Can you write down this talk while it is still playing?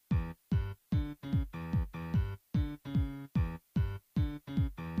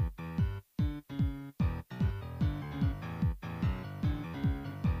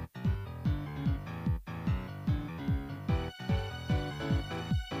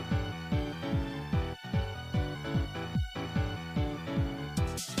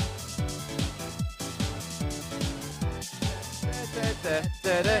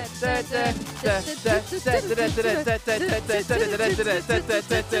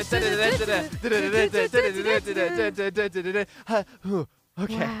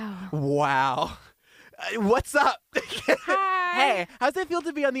Okay. Wow. What's up? Hi. Hey, how's it feel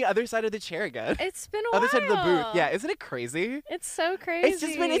to be on the other side of the chair again? It's been a while. Other side of the booth. Yeah, isn't it crazy? It's so crazy.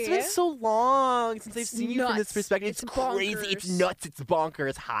 It's been so long since I've It's seen you from this nuts. perspective. It's crazy. Bonkers. It's nuts. It's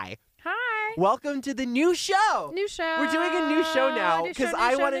bonkers. Hi. Hi. Welcome to the new show. New show. We're doing a new show now because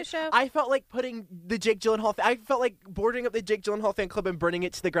I wanted. Show. I felt like putting the Jake Gyllenhaal. I felt like boarding up the Jake Gyllenhaal fan club and burning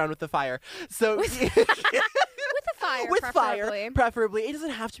it to the ground with the fire. So With the fire, with preferably. fire, preferably. It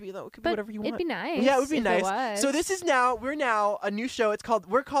doesn't have to be though. It could be But whatever you want. it'd be nice. Yeah, it would be if nice. It was. So this is we're now a new show. What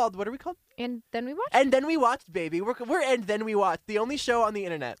are we called? And then we watched. And Then We Watched, baby. We're And Then We Watched, the only show on the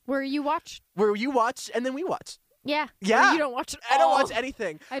internet Where you watch. where you watch and then we watch. Yeah. Yeah. Where you don't watch it I don't all. watch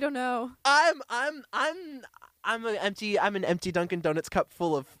anything. I don't know. I'm an empty Dunkin' Donuts cup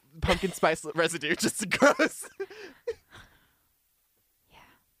full of pumpkin spice residue. Just gross. Yeah.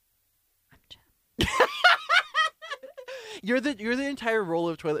 I'm Jen. You're the entire roll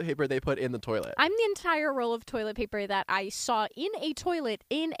of toilet paper they put in the toilet. I'm the entire roll of toilet paper that I saw in a toilet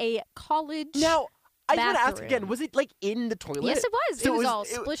in a college. Now, I just want to ask bathroom. again, was it like in the toilet? Yes, it was. So it was all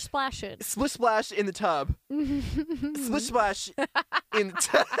splish splashin'. Splish splash in the tub. Splish splash in the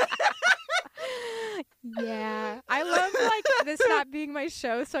tub. Yeah, I love like this not being my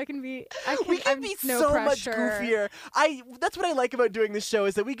show, so we can I'm be so much goofier. That's what I like about doing this show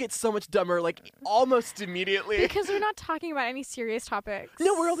is that we get so much dumber like almost immediately. because we're not talking about any serious topics.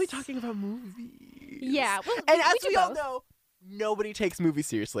 No, we're only talking about movies. Yeah, well, and as do we all both. know, nobody takes movies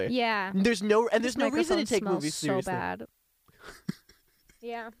seriously. Yeah, There's no reason to microphone take smells movies so seriously. bad.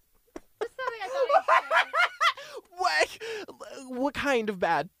 Yeah, that's something I What kind of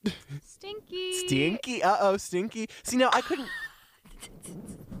bad? thought. Stinky. Stinky. Uh-oh, stinky. See, now I couldn't.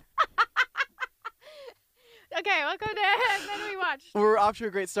 Okay, welcome to And Then We Watch. We're off to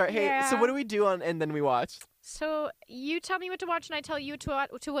a great start. Hey, so Yeah. what do we do on And Then We Watch? So you tell me what to watch, and I tell you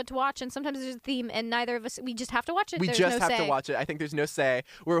what to watch, and sometimes there's a theme, and neither of us, we just have to watch it. We There's just no have say. to watch it. I think there's no say.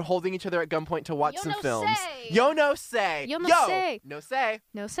 We're holding each other at gunpoint to watch Yo some no films. say. Yo no say. Yo no Yo say. no say.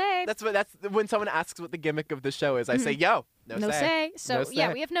 No say. That's when someone asks what the gimmick of the show is. I say yo no say. say. So No yeah,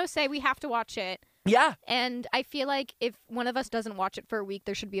 say. we have no say. We have to watch it. Yeah, And I feel like if one of us doesn't watch it for a week,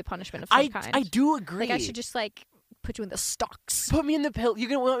 there should be a punishment of some kind. I do agree. Like I should just like put you in the stocks. put me in the pill. You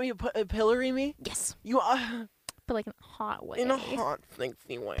gonna want me to pillory me? Yes, You but like in a hot way. in a hot,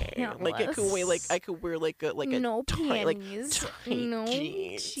 fancy way. Yeah, like I could wear less. I could wear like a no tight, like panties, tight no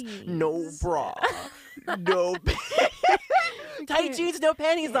jeans, jeans. no bra, no tight jeans, no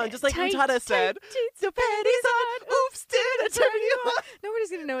panties on, just like Tight- Utada said. tight jeans, No panties on. Oops, did I turn you on?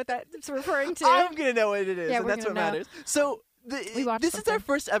 Nobody's gonna know what that's referring to. I'm gonna know what it is, Yeah, and we're that's what gonna know. matters. So. We watched This is our something.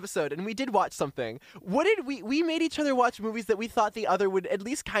 first episode, and we did watch something. What did we made each other watch movies that we thought the other would at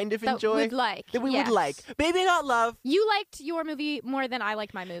least kind of that enjoy, would like. that we yes. would like. Maybe not love. You liked your movie more than I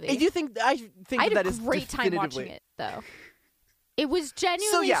liked my movie. I think I had that a is great time watching definitively- it, though. It was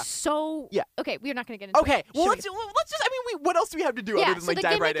genuinely so. Yeah. Okay, we're not going to get into it. Okay, well Should we? let's just. I mean, what else do we have to do Yeah, other than so like the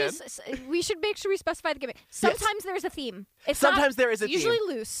dive gimmick right in? is. We should make sure we specify the gimmick. Sometimes there's a theme. It's Sometimes there is a it's usually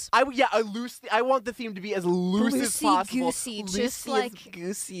theme. loose. A loose. I want the theme to be as loose as possible. Loosey-goosey, just Loosey like- as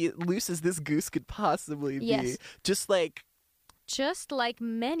goosey, loose as this goose could possibly be. Yes. Just like Just like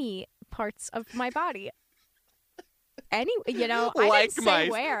many parts of my body. I didn't like say my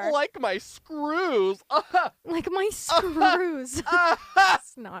where. like my screws. Like my screws.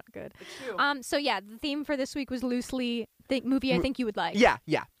 It's not good. Achoo. So yeah, the theme for this week was loosely the movie I think you would like. Yeah.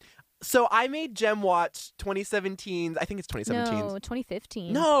 So I made Jem watch 2017. I think it's 2017. No,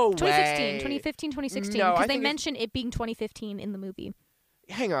 2015. No 2016, way. 2015, 2016. No, I Because they think it's- mention it being 2015 in the movie.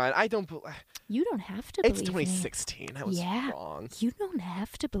 Hang on, I don't. You don't have to It's believe 2016. I was Yeah. wrong. You don't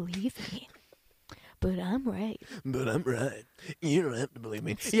have to believe me. But I'm right. But I'm right. You don't have to believe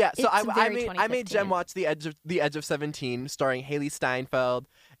me. Yeah, so it's I very made Jem 2015. watch The Edge of 17, starring Haley Steinfeld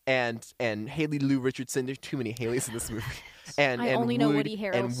and Haley Lou Richardson. There's too many Haleys in this movie. And I and only know Woody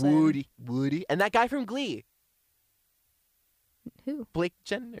and Harrelson. Woody, and that guy from Glee, Who? Blake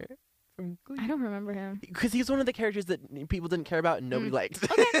Jenner from Glee. I don't remember him. Because he's one of the characters that people didn't care about and nobody liked.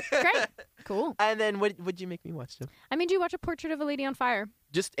 Okay, great. Cool. And then what'd you make me watch, Jem? I made you watch A Portrait of a Lady on Fire.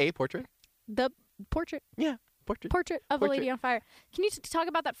 Just a portrait? The portrait Portrait. of a Lady on Fire. Can you talk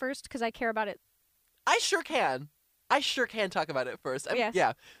about that first? Because I care about it. I sure can. Talk about it first. Yes.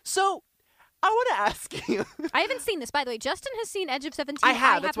 Yeah. So, I want to ask you. I haven't seen this, by the way. Justin has seen Edge of 17. I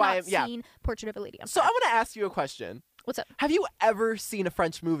have, that's why not yeah. seen Portrait of a Lady on So, Fire. I want to ask you a question. What's up? Have you ever seen a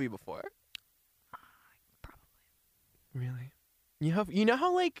French movie before? Probably. Really? You know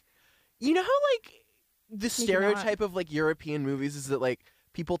how like the stereotype of like European movies is that like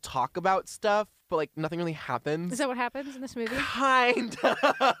people talk about stuff but like nothing really happens. Is that what happens in this movie? Kind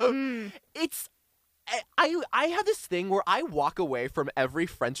of. It's I have this thing where I walk away from every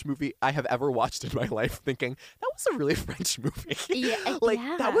French movie I have ever watched in my life thinking that was a really French movie. Yeah, like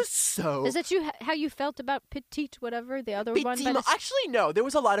yeah. that was so. Is that how you felt about Petite whatever the other one? Actually, no. There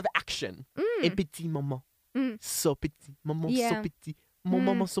was a lot of action in Petit Maman. So petit, maman, Yeah. so petit, mon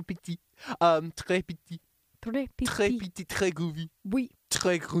maman, so petit. Très petit, Très très petit, très groovy, Oui.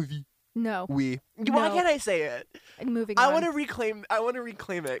 très groovy. No. Oui. Why No. can't I say it? Moving I on. want to reclaim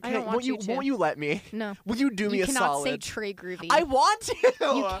it. I don't want you to. Won't you let me? No. Will you do me You a cannot say solid? Trey Groovy. I want to.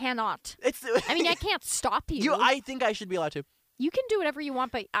 You cannot. It's. I mean, I can't stop you. I think I should be allowed to. You can do whatever you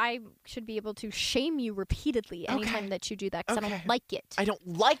want, but I should be able to shame you repeatedly anytime Okay. that you do that because I Okay. don't like it. I don't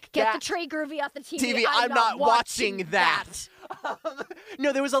like Get that. the Trey Groovy off the TV. I'm not watching that.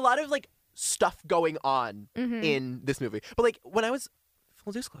 No, there was a lot of like stuff going on Mhm. in this movie. But like when I was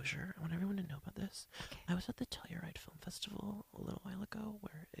full disclosure, I want everyone to know about this. Okay. I was at the Telluride Film Festival a little while ago,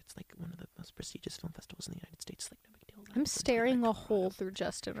 where it's like one of the most prestigious film festivals in the United States. Like no big deal. I'm staring a hole through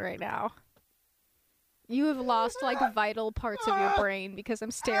Justin right now. You have lost like vital parts of your brain because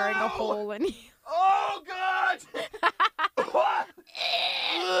I'm staring a hole in you. Oh God!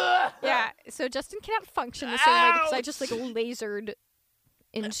 Yeah, so Justin cannot function the same way because I just like lasered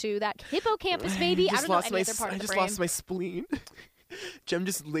into that hippocampus, baby. I don't know any other part I of the just brain. lost my spleen. Jem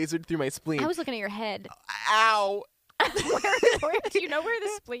just lasered through my spleen. I was looking at your head. Ow! where, do you know where the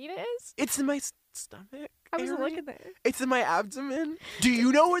spleen is? It's in my stomach. I was area. looking there. It's in my abdomen. Do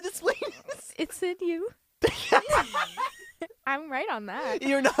you know where the spleen is? It's in you. I'm right on that.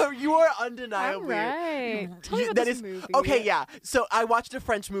 You are I'm undeniably. right. Tell me about That this is movie. okay. Yeah. So I watched a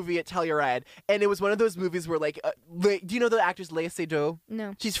French movie at Telluride, and it was one of those movies where, like, do you know the actress Léa Seydoux?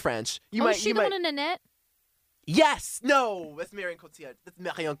 No. She's French. Is she the one in Annette? Yes. No. That's Marion Cotillard. That's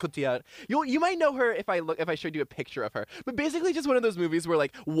Marion Cotillard. You might know her if I showed you a picture of her. But basically, just one of those movies where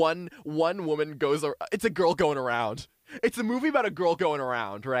like one woman goes. It's a girl going around. It's a movie about a girl going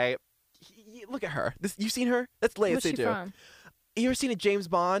around, right? Look at her. You've seen her? That's Léa What's she Seydoux. from? You ever seen a James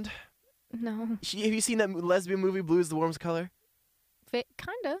Bond? No. Have you seen that lesbian movie Blue is the Warmest Color?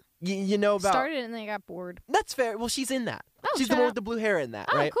 Kinda. You know about. Started it and then I got bored. That's fair. Well, she's in that. Oh, she's the shut one up. with the blue hair in that,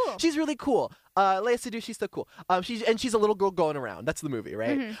 Oh, right? cool. She's really cool. Léa Seydoux, she's so cool. She's a little girl going around. That's the movie,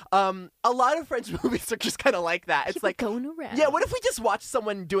 right? A lot of French movies are just kind of like that. It's People like going around. yeah, what if we just watch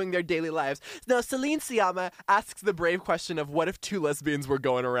someone doing their daily lives? Now, Celine Sciamma asks the brave question of what if two lesbians were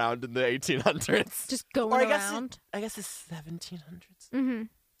going around in the 1800s? Just going Or around. I guess it's 1700s. Mm-hmm.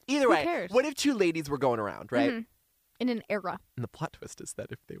 Either Who way, cares? what if two ladies were going around, right? Mhm. In an era. And the plot twist is that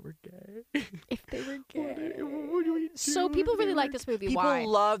if they were gay. If they were gay. What do we do So people if really they like were- this movie. People Why?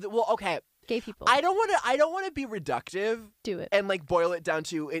 love well, okay. Gay people. I don't want to be reductive do it. and like boil it down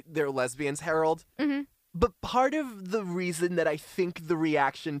to they're lesbians, Harold. Mhm. But part of the reason that I think the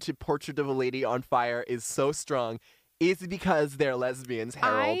reaction to Portrait of a Lady on Fire is so strong is because they're lesbians,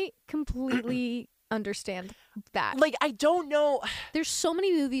 Harold. I completely understand that. Like I don't know. There's so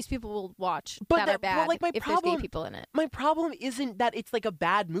many movies people will watch But that are that- well, bad like, my if there's problem- gay people in it. My problem isn't that it's like a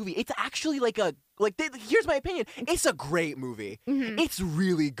bad movie. It's actually like here's my opinion. It's a great movie. Mhm. It's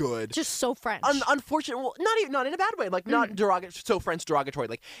really good. Just so French. Unfortunately, well, not in a bad way. Like not so French derogatory.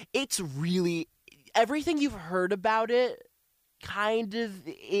 Like it's really everything you've heard about it. Kind of,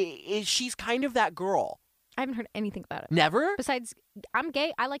 she's kind of that girl. I haven't heard anything about it. Never. Besides, I'm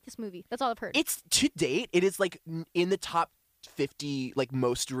gay. I like this movie. That's all I've heard. It's to date. It is like in the top 50 like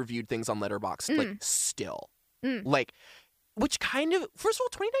most reviewed things on Letterboxd. Like still, like. Which kind of, first of all,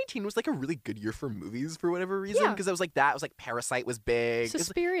 2019 was like a really good year for movies for whatever reason. Yeah. Because I was like that. It was like Parasite was big. It's like-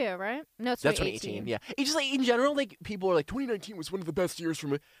 Suspiria, right? No, it's That's 2018. 2018. Yeah. It's just like in general, like people are like 2019 was one of the best years for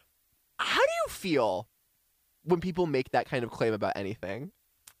me. How do you feel when people make that kind of claim about anything?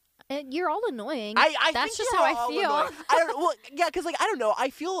 And you're all annoying. I That's think just you're how I all feel. annoying. I don't. Well, yeah, because like I don't know. I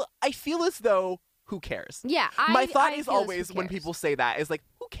feel as though who cares? Yeah, My thought I is feel this, always who when cares? people say that is like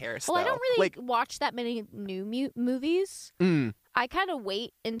who cares? Well, I though? don't really like. watch that many new movies. I kind of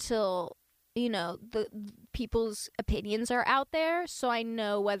wait until the people's opinions are out there, so I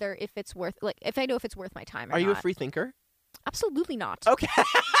know whether if it's worth if I know if it's worth my time or Are not. you a free thinker? Absolutely not. Okay.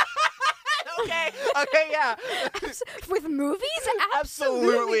 Okay. Yeah. With movies,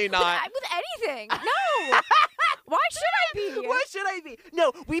 Absolutely not. With anything, no. Why should I be? Why should I be?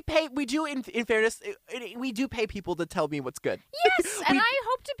 No, we do in fairness, we do pay people to tell me what's good. Yes, and I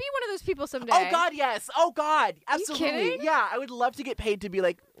hope hope to be one of those people someday. Oh God, yes. Oh God, absolutely. kidding? Yeah, I would love to get paid to be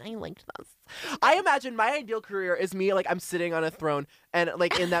like, I liked this. I imagine my ideal career is me like I'm sitting on a throne and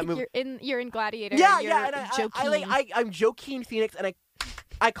like in that movie. You're in Gladiator. Yeah, you're yeah, and I'm Joaquin Phoenix, and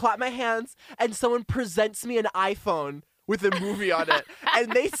I clap my hands, and someone presents me an iPhone with a movie on it,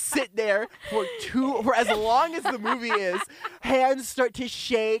 and they sit there for as long as the movie is. Hands start to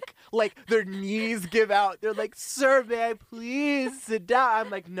shake, like their knees give out. They're like, "Sir, may I please sit down?" I'm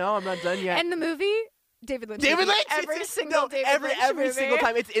like, "No, I'm not done yet." And the movie, David Lynch. David Lynch. Every single David Lynch every movie. single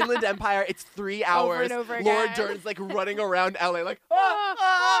time. It's Inland Empire. It's 3 hours. Over and over Laura again. Dern's like running around LA, like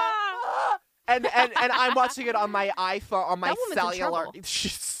and I'm watching it on my iPhone, on my That woman's in cellular. trouble.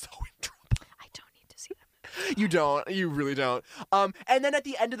 She's so in trouble. I don't need to see that. You don't. You really don't. And then at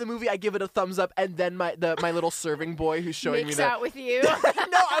the end of the movie, I give it a thumbs up, and then my little serving boy who's showing Makes me that. out with you. No,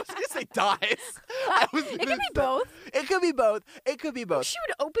 I was gonna say dies. It could be both. It could be both. It could be both. She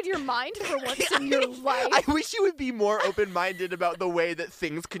would open your mind for once in your life. I wish you would be more open-minded about the way that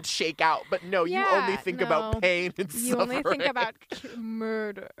things could shake out, but no, you only think about no. pain and You suffering. only think about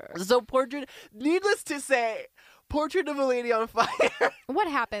murder. So needless to say, Portrait of a Lady on Fire. What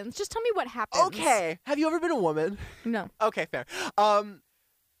happens? Just tell me what happens. Okay. Have you ever been a woman? No. Okay, fair.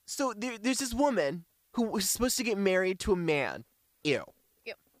 So there's this woman who was supposed to get married to a man. Ew.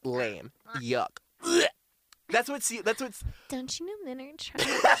 Ew. Lame. Yuck. That's what's. Don't you know men are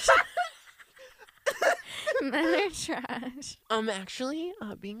trash? Men are trash. Actually,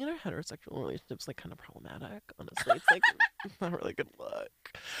 being in a heterosexual relationship is like kind of problematic. Honestly, it's like it's not a really good look.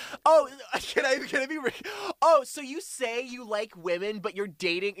 Oh, can I be? Oh, so you say you like women, but you're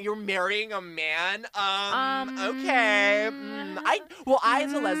marrying a man? Okay. I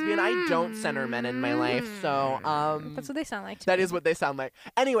as a lesbian, I don't center men in my life, so That's what they sound like. that is what they sound like.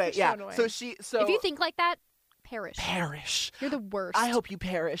 Anyway, They're so yeah. annoying. So If you think like that, perish. perish. You're the worst. I hope you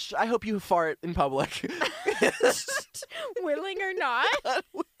perish. I hope you fart in public. Willing or not.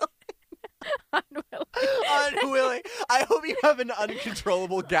 Unwilling. Unwilling. I hope you have an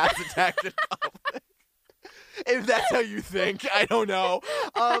uncontrollable gas attack in public. If that's how you think, I don't know.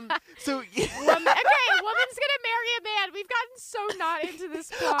 So Okay, woman's gonna marry a man. We've gotten so not into this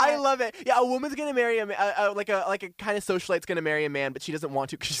plot. I love it. Yeah, a woman's gonna marry like a kind of socialite's gonna marry a man, but she doesn't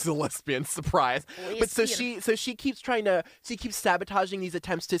want to because she's a lesbian. Surprise. But so she keeps sabotaging these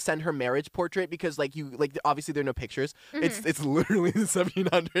attempts to send her marriage portrait because obviously there are no pictures. Mm-hmm. It's literally the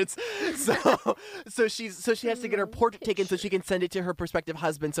 1700s. So she has to get her portrait taken so she can send it to her prospective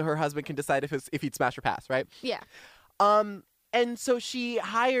husband so her husband can decide if he'd smash or pass, right? Yeah. And so she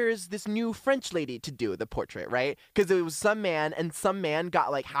hires this new French lady to do the portrait, right? Because it was some man, and some man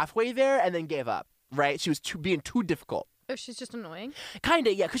got like halfway there and then gave up, right? She was being too difficult. Oh, she's just annoying.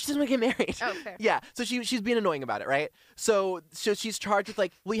 Kinda, yeah, because she doesn't want to get married. Oh, fair. Yeah, so she's being annoying about it, right? So she's charged with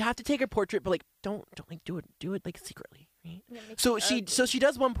like, well, you have to take her portrait, but like, don't like do it like secretly. Right? So she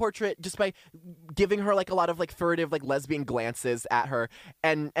does one portrait just by giving her like a lot of like furtive like lesbian glances at her,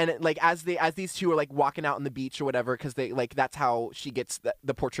 and like as these two are like walking out on the beach or whatever, because they like that's how she gets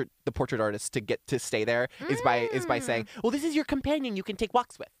the portrait artist to get to stay there is by saying, well, this is your companion you can take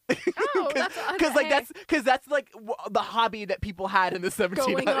walks with. Oh, that's like the hobby that people had in the 1700s.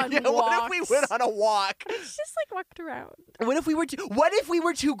 Going on What if we walks. went on a walk? It's just like walked around. What if we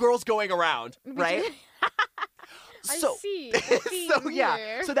were two girls going around, right? I see. So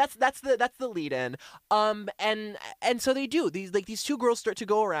yeah, so that's the lead in, and so they do these two girls start to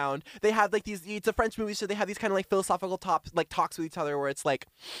go around. They have like these. It's a French movie, so they have these kind of like philosophical talks with each other, where it's like,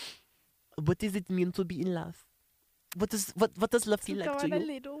 what does it mean to be in love? What does love feel like to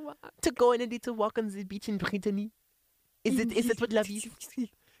you? To go on a little walk on the beach in Brittany. Is it what love is?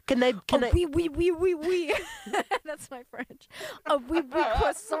 Can I? Oui. That's my French. Oui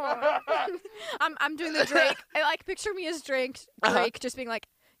croissant. I'm doing the Drake. I like picture me as Drake, just being like,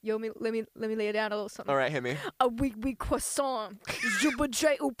 yo, let me lay it down a little something. All right, hit me. Oui croissant. Je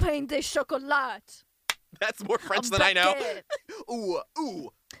voudrais au pain de chocolat. That's more French than I know. Ooh.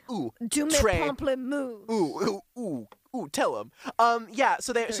 Du me Trey. pamplemousse. Ooh, tell them. Yeah,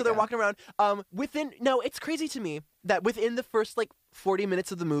 so they're walking around. It's crazy to me that within the first like 40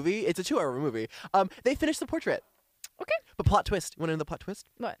 minutes of the movie, it's a 2-hour movie. They finish the portrait. Okay. But plot twist. You want to know the plot twist?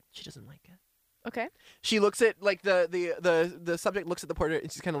 What? She doesn't like it. Okay. She looks at like the subject looks at the portrait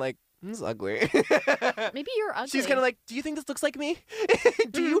and she's kind of like, this is ugly. Maybe you're ugly. She's kind of like, do you think this looks like me?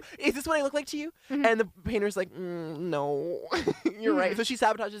 Is this what I look like to you? Mm-hmm. And the painter's like, no, you're right. So she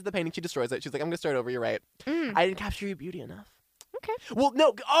sabotages the painting. She destroys it. She's like, I'm gonna start over. You're right. I didn't capture your beauty enough. Okay. Well,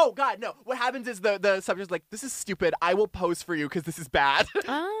 no. Oh God, no. What happens is the subject's like, this is stupid. I will pose for you because this is bad.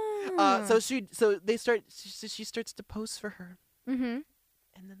 Oh. She starts to pose for her. Mm-hmm.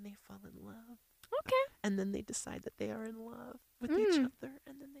 And then they fall in love. Okay. And then they decide that they are in love with each other,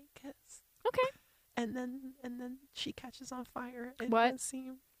 and then they kiss. Okay. And then she catches on fire in What? the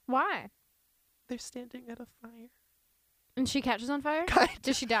scene. Why? They're standing at a fire. And she catches on fire?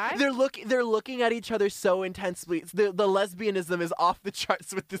 Does she die? They're looking at each other so intensely. The lesbianism is off the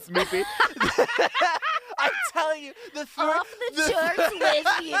charts with this movie. I'm telling you, the Off the charts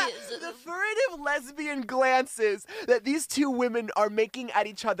lesbianism. the furtive lesbian glances that these two women are making at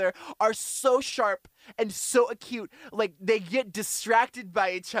each other are so sharp and so acute. Like, they get distracted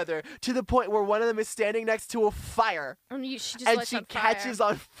by each other to the point where one of them is standing next to a fire And she just and lights she on catches fire.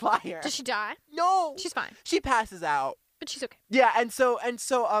 on fire. Does she die? No, She's fine, she passes out. but she's okay. Yeah, and so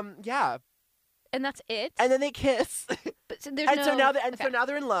yeah, And that's it. and then they kiss. But so there's And no. so now okay. so now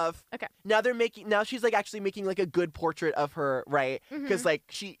they're in love. Okay. Now she's like actually making like a good portrait of her, right? Because like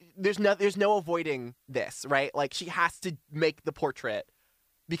there's no avoiding this, right? Like she has to make the portrait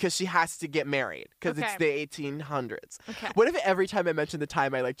because she has to get married because it's the 1800s. Okay. What if every time I mentioned the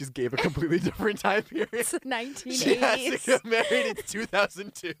time I like just gave a completely different time period? It's the She has 1980s. to get married. It's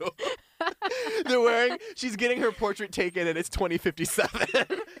 2002. She's getting her portrait taken and it's 2057.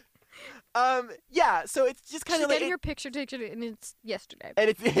 Yeah, so it's just kind She's of like getting her picture taken, and it's yesterday. and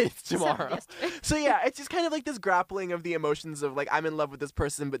it's It's tomorrow. yesterday. So yeah, it's just kind of like this grappling of the emotions of like I'm in love with this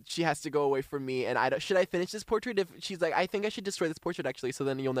person, but she has to go away from me, and should I finish this portrait? If she's like, I think I should destroy this portrait actually, so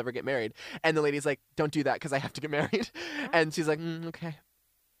then you'll never get married. And the lady's like, don't do that because I have to get married. And she's like, okay,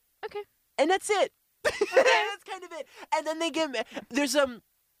 Okay. and that's it. That's kind of it. And then they get there's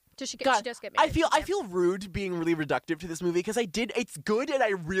Does she get? God, She does get married. I feel rude being really reductive to this movie because it's good and I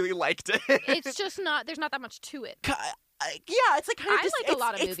really liked it. It's just not. There's not that much to it. Yeah, it's like kind of I like a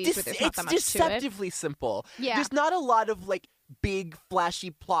lot of movies where there's not that much to it. It's deceptively simple. Yeah. There's not a lot of like big flashy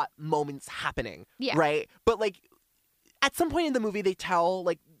plot moments happening. Yeah. Right? But like at some point in the movie they tell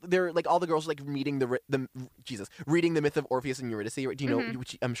like they're like all the girls are like reading reading the myth of Orpheus and Eurydice. Do you know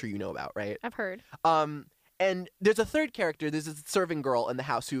which I'm sure you know about, right? I've heard. And there's a third character. There's this serving girl in the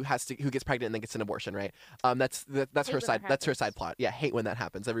house who gets pregnant and then gets an abortion, right? That's her when side. that That's her happens. side plot. Yeah, hate when that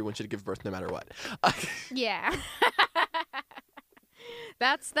happens. Everyone should give birth no matter what. Yeah.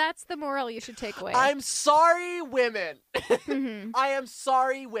 That's the moral you should take away. I'm sorry, women. Mhm. I am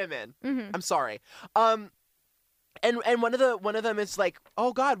sorry, women. Mhm. I'm sorry. And one of them is like,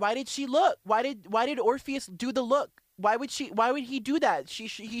 oh God, why did she look? Why did Orpheus do the look? Why would he do that? He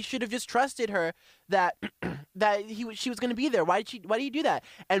should have just trusted her that she was going to be there. Why did he do that?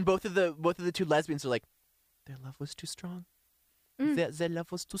 And both of the two lesbians are like, their love was too strong. Their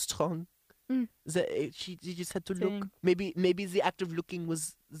love was too strong. Mm. She just had to look. Dang. Maybe the act of looking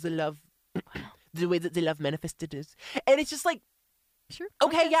was the love, the way that the love manifested is. And it's just like, Sure.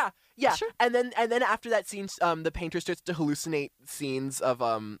 okay, yeah. Sure. And then after that scene, the painter starts to hallucinate scenes of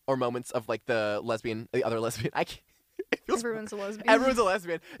or moments of like the other lesbian. Everyone's a lesbian. Everyone's a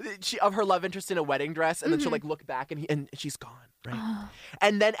lesbian. Of her love interest in a wedding dress, and then she'll like look back and she's gone, right?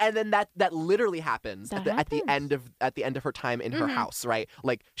 And then that literally happens That at the end of her time in her house, right?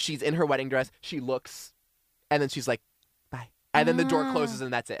 Like she's in her wedding dress, she looks, and then she's like, bye, and then the door closes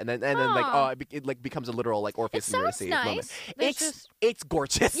and that's it, and then like it like becomes a literal like Orpheus It and Eurydice sounds nice. moment. There's It's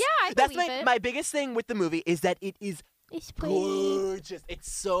gorgeous. Yeah, I That's believe it. my biggest thing with the movie is that it is It's pretty. gorgeous.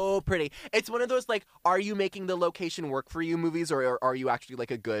 It's so pretty. It's one of those like, are you making the location work for you movies, or are you actually like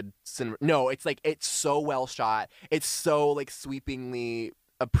a good cinema? No, it's like it's so well shot. It's so like sweepingly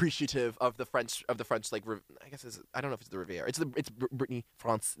appreciative of the French like I guess I don't know if it's the Riviera. It's Brittany,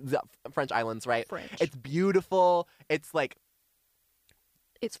 France, the French islands, right? French. It's beautiful. It's like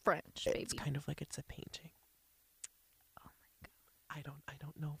It's French, baby. it's kind of like it's a painting. Oh my god. I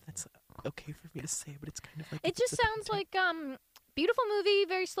don't know if that's okay for me to say, but it's kind of like It just sounds like beautiful movie,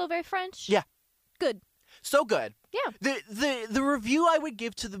 very slow, very French. Yeah. Good. so good. Yeah. The review I would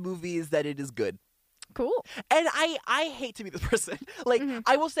give to the movie is that it is good. Cool. And I hate to be this person. Like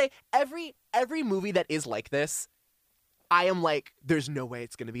I will say every movie that is like this, I am like, there's no way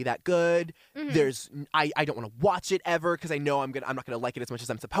it's gonna be that good. I don't want to watch it ever because I know I'm not gonna like it as much as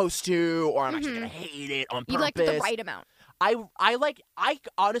I'm supposed to, or I'm actually gonna hate it on purpose. You like the right amount. I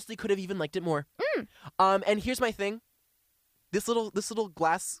honestly could have even liked it more. And here's my thing. This little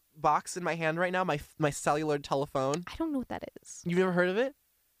glass box in my hand right now, my cellular telephone. I don't know what that is. You've never heard of it?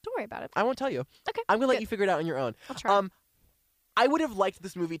 Don't worry about it. I won't tell you. Okay. I'm gonna let good. you figure it out on your own. I'll try. I would have liked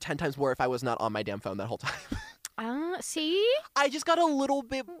this movie 10 times more if I was not on my damn phone that whole time. See? I just got a little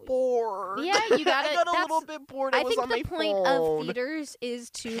bit bored. Yeah, you gotta. I got a little bit bored. I was think on the my point phone. of theaters is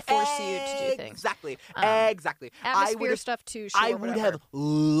to force you to do things. Exactly. Atmosphere I would have stuff too. Sure, I would whatever. have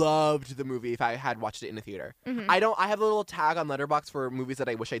loved the movie if I had watched it in the theater. Mhm. I have a little tag on Letterboxd for movies that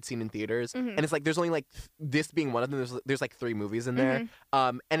I wish I'd seen in theaters, Mhm. and it's like there's only like this being one of them. There's like 3 movies in there,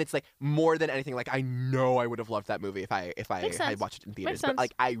 Mm-hmm. and it's like more than anything. Like I know I would have loved that movie if I Makes had sense. watched it in theaters. Makes But sense.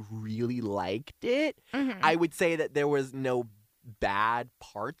 like I really liked it. Mhm. I would say that there was no bad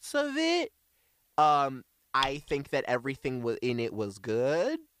parts of it. I think that everything in it was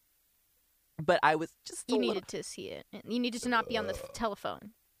good, but I was just You needed to see it. You needed to not be on the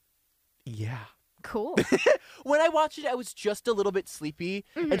telephone. yeah. Cool. When I watched it, I was just a little bit sleepy,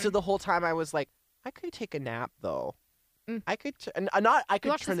 Mhm. and so the whole time I was like, I could take a nap though. Mm. I could not. I You could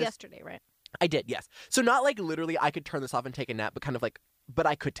watched turn this this. yesterday, right? I did, yes. So not like literally, I could turn this off and take a nap, but kind of like, but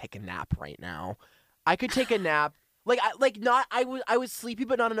I could take a nap right now. I could take a nap. I was sleepy,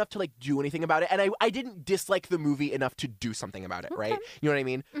 but not enough to like do anything about it, and I didn't dislike the movie enough to do something about it, right? Okay. You know what I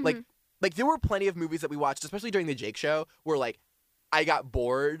mean? Mhm. Like there were plenty of movies that we watched, especially during the Jake Show, where like I got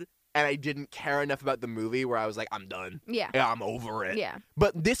bored and I didn't care enough about the movie where I was like, I'm done. Yeah. Yeah, I'm over it. Yeah.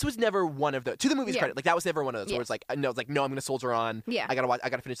 But this was never one of those. To the movie's Yeah. credit, like that was never one of those Yeah. where it's like, no, it's like, no, I'm gonna soldier on. Yeah. I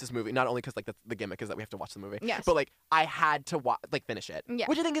gotta finish this movie. Not only because like the gimmick is that we have to watch the movie, Yes. but like I had to finish it. Yeah.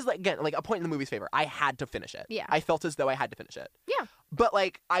 Which I think is like again like a point in the movie's favor. I had to finish it. Yeah. I felt as though I had to finish it. Yeah. But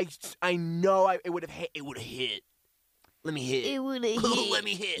like I know it would have hit. It would have hit. Let me hit. would have Let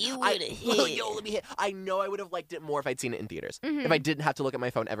me hit. Yo, let me hit. I know I would have liked it more if I'd seen it in theaters. Mhm. If I didn't have to look at my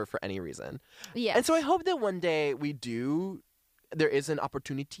phone ever for any reason. Yeah. And so I hope that one day there is an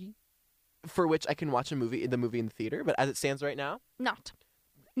opportunity for which I can watch the movie in the theater. But as it stands right now, Not.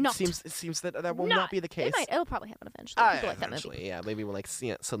 it seems that will not be the case. It'll probably happen eventually. People like that movie. Eventually, yeah. Maybe when like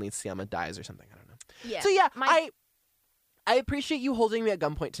suddenly Siama dies or something. I don't know. Yeah. So yeah, My- I appreciate you holding me at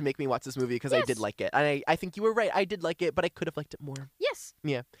gunpoint to make me watch this movie because I Yes. did like it. And I think you were right. I did like it, but I could have liked it more. Yes.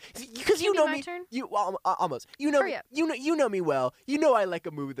 Yeah, because you Maybe know my me. turn? You almost. You know. Hurry up. You know me well. You know I like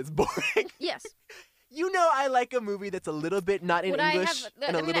a movie that's boring. Yes. You know I like a movie that's a little bit not in Would English and a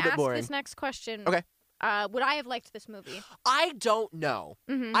I'm little gonna bit ask boring. this next question. Okay. Would I have liked this movie? I don't know.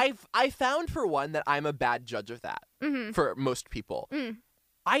 Mm-hmm. I found for one that I'm a bad judge of that Mm-hmm. for most people. Mm.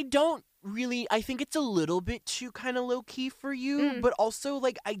 I don't really. I think it's a little bit too kind of low key for you, Mm. but also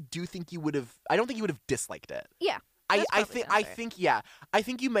like I do think you would have. I don't think you would have disliked it. Yeah. I That's probably think sounds I right. think yeah. I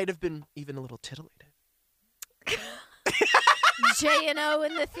think you might have been even a little titillated. J&O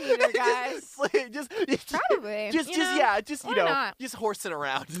in the theater, guys. just Probably. Just you know? you why know, not? just horsing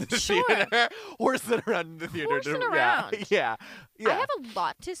around in the Sure. theater. Horsing around in the theater. Horsing Yeah, around. Yeah. I have a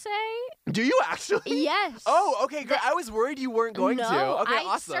lot to say. Do you actually? Yes. Oh, okay, great. I was worried you weren't going no, to. Okay, I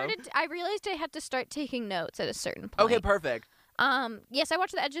awesome. I realized I had to start taking notes at a certain point. Okay, perfect. Yes, I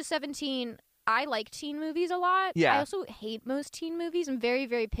watched The Edge of 17. I like teen movies a lot. Yeah. I also hate most teen movies. I'm very,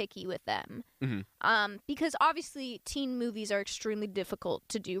 very picky with them. Mhm. Because obviously teen movies are extremely difficult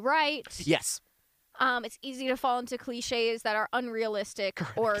to do right. Yes. It's easy to fall into cliches that are unrealistic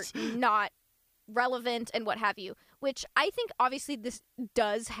or not relevant and what have you. Which I think obviously this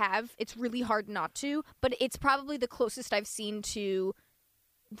does have. It's really hard not to, but it's probably the closest I've seen to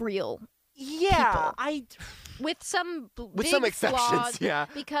real Yeah, people. With some with big some exceptions, flaws, yeah.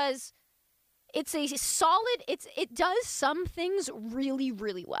 because it's a solid. It does some things really,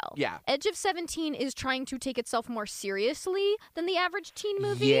 really well. Yeah. Edge of 17 is trying to take itself more seriously than the average teen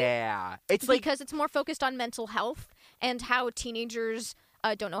movie. Yeah. It's like because it's more focused on mental health and how teenagers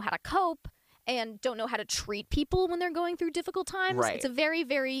don't know how to cope and don't know how to treat people when they're going through difficult times. Right. It's a very,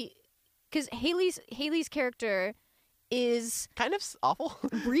 very because Haley's character is kind of awful.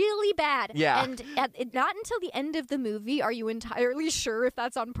 really bad. Yeah. And not until the end of the movie are you entirely sure if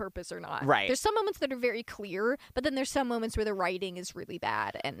that's on purpose or not. Right. There's some moments that are very clear, but then there's some moments where the writing is really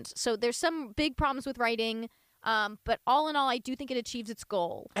bad. And so there's some big problems with writing. But all in all, I do think it achieves its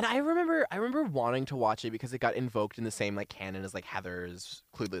goal. And I remember wanting to watch it because it got invoked in the same like canon as like Heather's,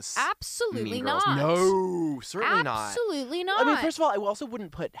 Clueless, Absolutely Mean not. Girls. No, certainly not. Absolutely not. I mean, first of all, I also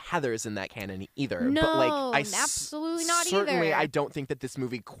wouldn't put Heather's in that canon either. No, but like, absolutely not certainly, either. I don't think that this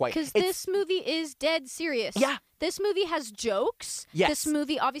movie quite Because it's- this movie is dead serious. Yeah. This movie has jokes. Yes. This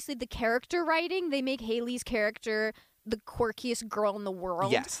movie, obviously, the character writing, they make Haley's character the quirkiest girl in the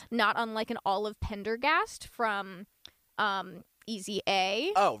world. Yes. Not unlike an Olive Pendergast from Easy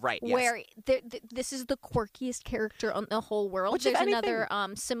A. Oh, right. Yes. Where this is the quirkiest character on the whole world. Which, if There's anything-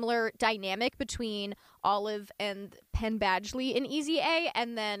 another similar dynamic between Olive and Penn Badgley in Easy A,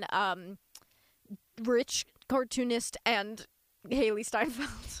 and then rich cartoonist and Haley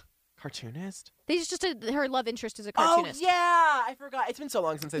Steinfeld. Cartoonist? Her love interest is a Oh cartoonist. yeah, I forgot. It's been so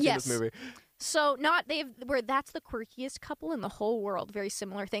long since I've seen this movie. So that's the quirkiest couple in the whole world. Very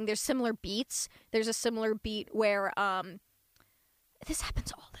similar thing. There's similar beats. There's a similar beat where this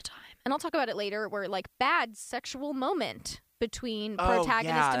happens all the time, and I'll talk about it later. Where like bad sexual moment between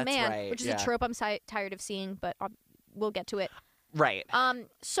protagonist and man, right. which is a trope I'm tired of seeing, but we'll get to it. Right.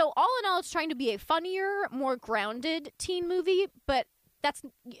 So all in all, it's trying to be a funnier, more grounded teen movie, but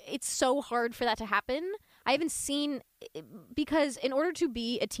it's so hard for that to happen. I haven't seen, because in order to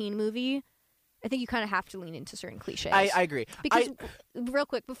be a teen movie, I think you kind of have to lean into certain cliches. I agree. Because real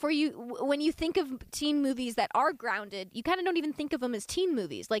quick, when you think of teen movies that are grounded, you kind of don't even think of them as teen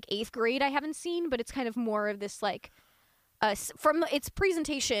movies. Like 8th Grade, I haven't seen, but it's kind of more of this like, from its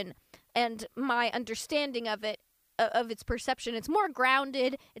presentation and my understanding of it, of its perception, it's more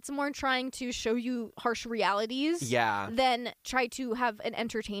grounded. It's more trying to show you harsh realities than try to have an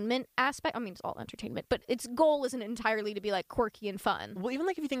entertainment aspect. I mean, it's all entertainment, but its goal isn't entirely to be like quirky and fun. Well, even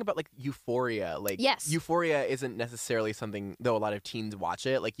like if you think about like Euphoria, like yes. Euphoria isn't necessarily something, though a lot of teens watch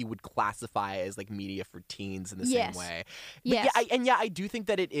it, like you would classify as like media for teens in the same way. But yes. I do think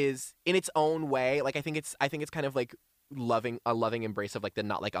that it is in its own way. Like I think it's kind of like a loving embrace of like the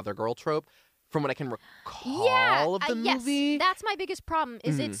not like other girl trope. From what I can recall of the movie. Yes, that's my biggest problem.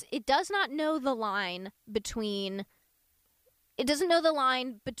 Is it does not know the line between. It doesn't know the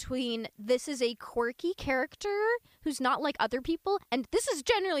line between this is a quirky character who's not like other people, and this is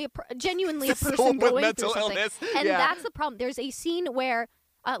genuinely a person going through something. Illness. And that's the problem. There's a scene where.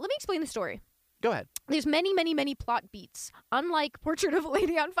 Let me explain the story. Go ahead. There's many, many, many plot beats. Unlike Portrait of a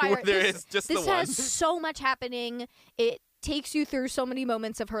Lady on Fire, is just this has so much happening. It takes you through so many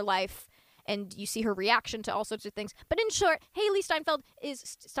moments of her life. And you see her reaction to all sorts of things. But in short, Haley Steinfeld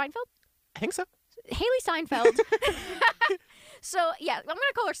is... Steinfeld? I think so. Haley Steinfeld. So, yeah, I'm going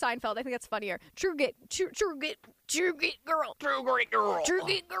to call her Seinfeld. I think that's funnier. True grit girl.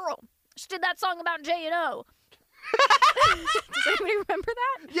 She did that song about J&O. Does anybody remember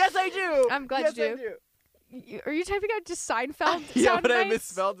that? Yes, I do. I'm glad you do. Are you typing out just Seinfeld? Yeah, but bites? I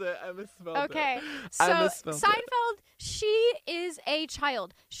misspelled it. Okay. So Seinfeld, she is a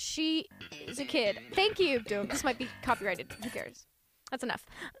child. She is a kid. Thank you, Doom. This might be copyrighted. Who cares? That's enough.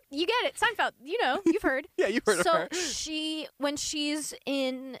 You get it. Seinfeld. You know. You've heard. Yeah, you've heard of her. So when she's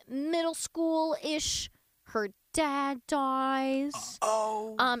in middle school-ish, her dad dies.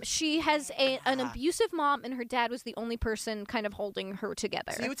 She has an abusive mom, and her dad was the only person kind of holding her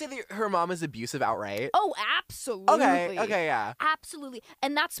together. So you would say that her mom is abusive outright? Oh, absolutely. Okay, yeah. Absolutely.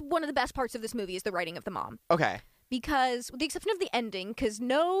 And that's one of the best parts of this movie is the writing of the mom. Okay. Because, with the exception of the ending, because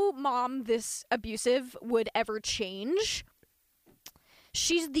no mom this abusive would ever change,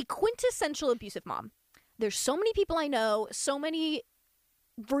 she's the quintessential abusive mom. There's so many people I know, so many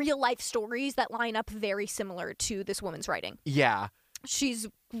real life stories that line up very similar to this woman's writing. Yeah. She's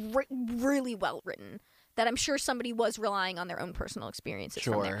really well written, that I'm sure somebody was relying on their own personal experiences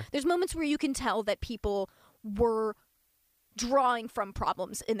from there. There's moments where you can tell that people were drawing from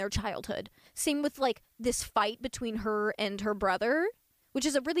problems in their childhood. Same with like this fight between her and her brother, which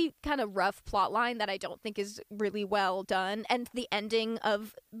is a really kind of rough plot line that I don't think is really well done. And the ending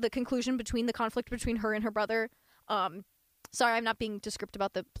of the conclusion between the conflict between her and her brother. Sorry, I'm not being descriptive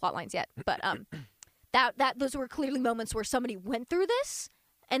about the plot lines yet, but that those were clearly moments where somebody went through this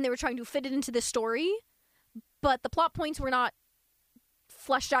and they were trying to fit it into this story, but the plot points were not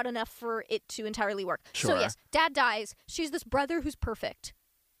fleshed out enough for it to entirely work. Sure. So yes, dad dies. She's this brother who's perfect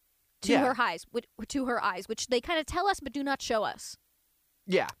to her eyes, which they kind of tell us but do not show us.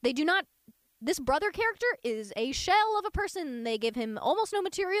 Yeah. They do not. This brother character is a shell of a person. They give him almost no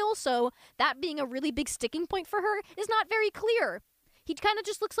material, so that being a really big sticking point for her is not very clear. He kind of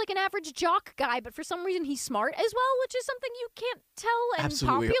just looks like an average jock guy, but for some reason he's smart as well, which is something you can't tell and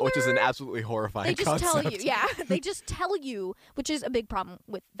absolutely, popular. Which is an absolutely horrifying concept. Tell you, yeah. They just tell you, which is a big problem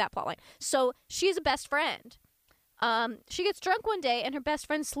with that plotline. So she is a best friend. She gets drunk one day and her best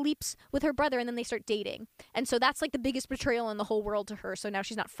friend sleeps with her brother and then they start dating. And so that's like the biggest betrayal in the whole world to her. So now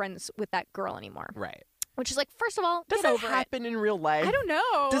she's not friends with that girl anymore. Right. Which is like, first of all, does get over that happen in real life? I don't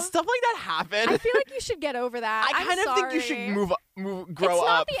know. Does stuff like that happen? I feel like you should get over that. I kind of think you should grow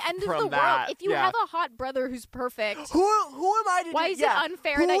up. It's not the end of the world. That. If you have a hot brother who's perfect, who am I to? Why is it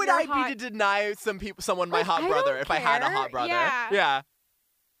unfair that Who would you're I hot? be to deny someone my hot brother if I had a hot brother? Yeah.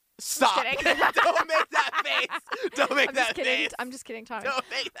 Stop. Just Don't make that face. Don't make I'm that just kidding. face. I'm just kidding, Tommy. Don't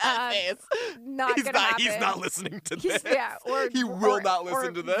make that face. Not He's gonna not. happen. He's not listening to this. Or he will or- not or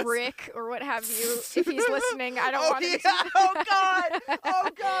listen to this. Rick or what have you. If he's listening, I don't want him to. Oh God! Oh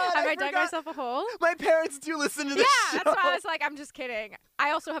God! Have I dug forgot. myself a hole? My parents do listen to this Yeah, show. that's why I was like, I'm just kidding.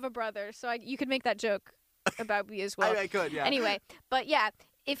 I also have a brother, so you could make that joke about me as well. I could, yeah. Anyway, but yeah,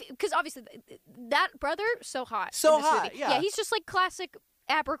 because obviously that brother so hot. So in this hot, movie. yeah. He's just like classic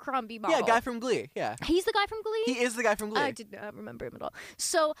Abercrombie model. Yeah, guy from Glee. Yeah, He's the guy from Glee. he is the guy from Glee. I did not remember him at all.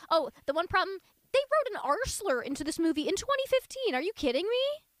 So, the one problem, they wrote an R slur into this movie in 2015. Are you kidding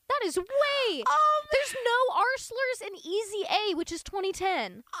me? That is way. There's no R slurs in Easy A, which is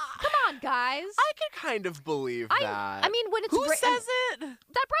 2010. Come on, guys. I can kind of believe that. I mean, when it's who says it? that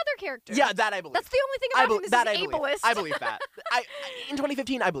brother character. Yeah, that I believe. That's the only thing I about bel- him is that he's I believe. ableist. I believe that. In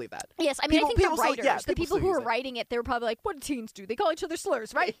 2015, I believe that. Yes, I mean, People- I think the people still- writers, yeah, the people people still who use were it. writing it, they were probably like, what do teens do? They call each other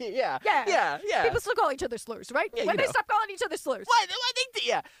slurs, right? Yeah. Yeah. Yeah. People still call each other slurs, right? Yeah, When you they know. stop calling each other slurs. Why they?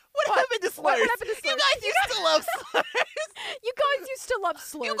 Yeah. What happened to slurs? What happened to You slurs? guys used to love slurs. You guys used to love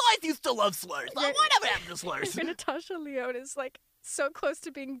slurs. You guys used to love slurs. You're- What happened to slurs? Natasha Lyonne is like so close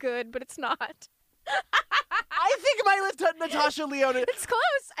to being good, but it's not. I think my Natasha Lyonne. It's close.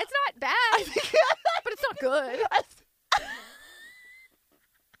 It's not bad, but it's not good.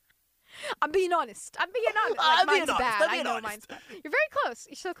 I'm being honest. Like, I'm being mine's honest. bad. I'm I being know honest. mine's bad. You're very close.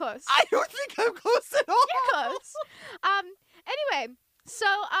 You're so close. I don't think I'm close at all. You're close. Anyway, so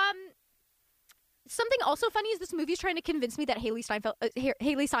something also funny is this movie's trying to convince me that Haley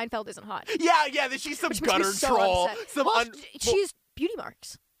Steinfeld isn't hot. Yeah. She's some Which makes me gutter so troll. upset. Some Well, she has beauty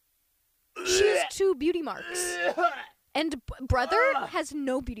marks. She has 2 beauty marks. And brother has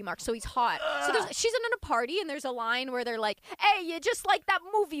no beauty marks, so he's hot. So she's in a party, and there's a line where they're like, "Hey, you just like that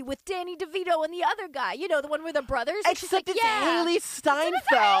movie with Danny DeVito and the other guy, you know, the one with the brothers." And she's Except like, it's yeah. Haley It's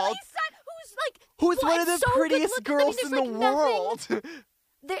Steinfeld, who's one of the so prettiest good looking. girls I in mean, the there's, like, world.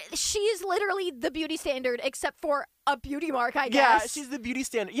 she is literally the beauty standard, except for a beauty mark, I Yeah, guess. she's the beauty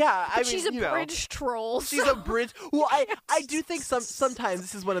standard. Yeah, But I mean, she's a you know. bridge troll. She's a bridge. Well, I do think sometimes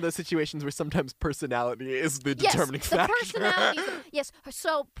this is one of those situations where sometimes personality is the determining factor. Yes, the personality. Yes,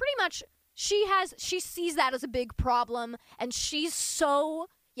 so pretty much she sees that as a big problem, and she's so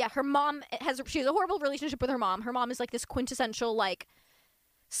her mom she has a horrible relationship with her mom. Her mom is like this quintessential like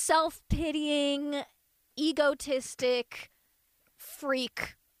self-pitying, egotistic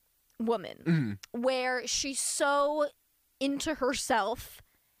freak woman where she's so into herself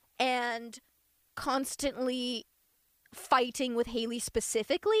and constantly fighting with Haley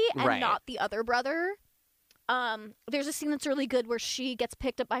specifically and Right. not the other brother. There's a scene that's really good where she gets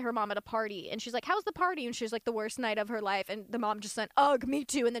picked up by her mom at a party, and she's like, "How's the party?" And she's like, "The worst night of her life." And the mom just said, "Ugh, me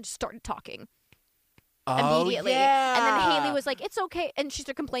too," and then just started talking immediately. Yeah. And then Haley was like, "It's okay," and she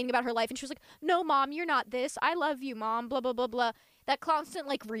started complaining about her life, and she was like, "No, Mom, you're not this. I love you, Mom." Blah blah blah blah. That constant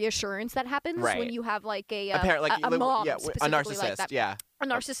like reassurance that happens Right. when you have like a mom, a specifically narcissist. like that, Yeah, a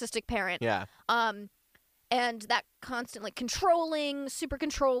narcissistic parent. yeah. And that constant like controlling, super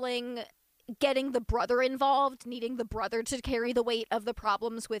controlling, getting the brother involved, needing the brother to carry the weight of the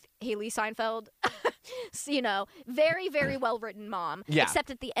problems with Haley Steinfeld. So, you know, very, very well written mom. Yeah.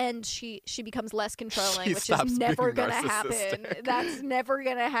 Except at the end, she becomes less controlling, She which stops is never being gonna happen. narcissistic. That's never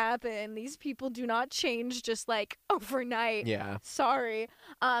gonna happen. These people do not change just like overnight. Yeah. Sorry.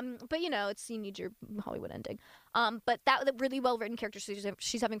 But you know, you need your Hollywood ending. But that really well written character.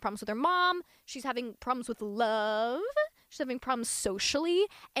 She's having problems with her mom. She's having problems with love. She's having problems socially,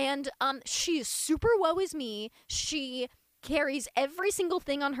 and she is super woe is me. She carries every single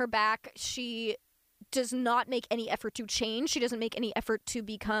thing on her back. She does not make any effort to change. She doesn't make any effort to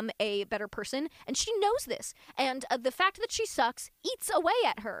become a better person, and she knows this. And the fact that she sucks eats away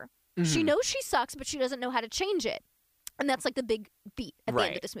at her. She knows she sucks, but she doesn't know how to change it. And that's like the big beat at the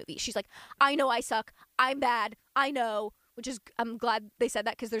end of this movie. She's like, I know I suck. I'm bad. I know. Which is, I'm glad they said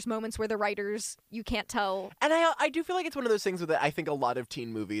that because there's moments where the writers, you can't tell. And I do feel like it's one of those things that I think a lot of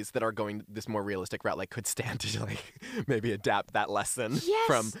teen movies that are going this more realistic route like could stand to like maybe adapt that lesson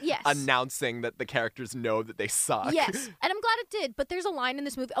from announcing that the characters know that they suck. Yes, and I'm glad it did. But there's a line in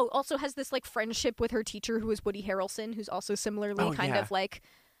this movie. Oh, also has this like friendship with her teacher who is Woody Harrelson, who's also similarly kind of like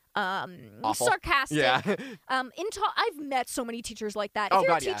awful. sarcastic. Yeah. I've met so many teachers like that. If Oh, you're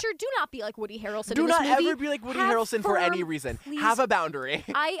God, a teacher, do not be like Woody Harrelson. Do in this not movie. ever be like Woody Have Harrelson for any firm, reason. please. Have a boundary.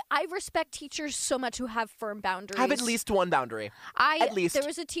 I respect teachers so much who have firm boundaries. Have at least one boundary. At least. There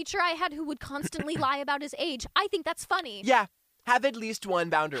was a teacher I had who would constantly lie about his age. I think that's funny. Yeah. Have at least one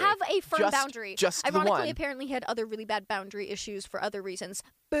boundary. Have a firm boundary. Just Ironically, the one. apparently he had other really bad boundary issues for other reasons.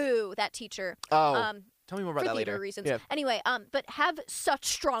 Boo, that teacher. Oh. Tell me more about for that theater later. reasons. Yeah. Anyway, but have such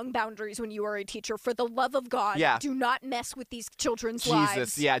strong boundaries when you are a teacher. For the love of God, Yeah. do not mess with these children's Jesus,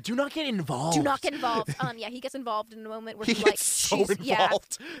 lives. yeah. Do not get involved. Do not get involved. Yeah, he gets involved in a moment where He he like gets so she's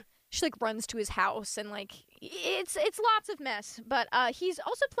involved. she like runs to his house and like it's lots of mess. But he's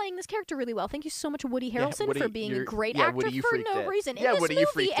also playing this character really well. Thank you so much, Woody Harrelson, Woody, for being a you're- great yeah, actor Woody, you for freaked no it. reason. Yeah, In this Woody, you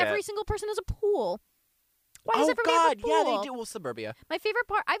movie, freaked every it. single person has a pool. Why does Oh everybody God, have a pool? yeah, they do. Well, suburbia. My favorite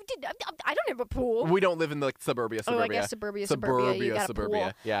part, I don't have a pool. We don't live in the suburbia. Oh, I guess suburbia. You got a suburbia.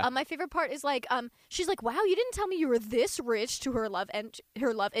 pool. Yeah. My favorite part is like, she's like, "Wow, you didn't tell me you were this rich." To her love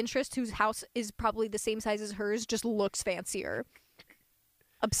interest, whose house is probably the same size as hers, just looks fancier.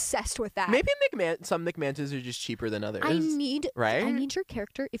 Obsessed with that. Maybe some McMansions are just cheaper than others. I need right? your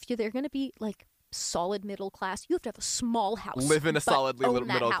character. If they're gonna be like solid middle class, you have to have a small house. Live in a but solidly own that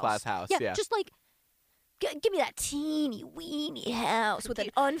middle class house. Yeah. just like. Give me that teeny weeny house with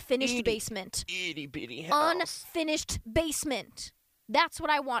an unfinished basement. Itty bitty house. Unfinished basement. That's what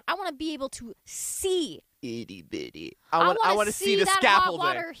I want. I want to be able to see. Itty bitty. I want to see the that scaffolding.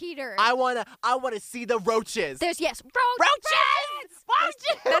 hot water heater. I want to see the roaches. There's roaches.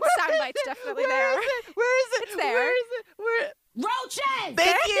 That soundbite's definitely there. Where is it? It's there. Where is it? Where? Roaches!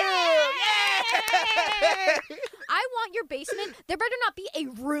 Thank you. Yay! I want your basement. There better not be a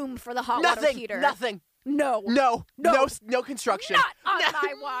room for the hot water heater. Nothing. No. No construction. Not on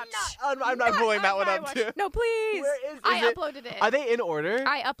my watch. I'm not pulling that one my up watch. too. No, please. Where is I it? uploaded it. Are they in order?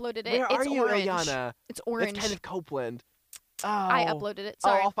 I uploaded it. Where are it's you, orange. Ayana? It's orange. It's Kenneth Copeland. Oh. I uploaded it.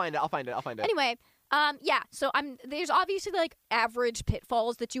 Sorry. I'll find it. Anyway, yeah. So there's obviously like average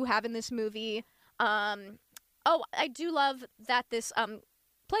pitfalls that you have in this movie. Oh, I do love that this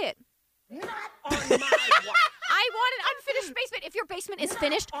play it. Not on my watch. I want an unfinished basement. If your basement is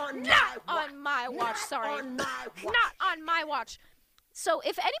finished, not on my watch. Sorry, On my watch. not on my watch. So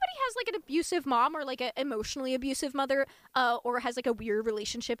if anybody has like an abusive mom or like an emotionally abusive mother, or has like a weird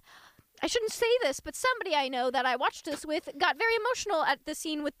relationship, I shouldn't say this, but somebody I know that I watched this with got very emotional at the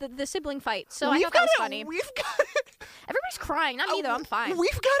scene with the sibling fight. So I thought that was funny. We've got Everybody's crying. Not me though. I'm fine.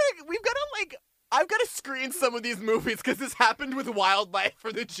 We've got to like. I've got to screen some of these movies because this happened with Wildlife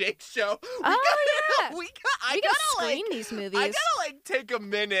for the Jake Show. Yeah. We gotta screen these movies. I gotta like take a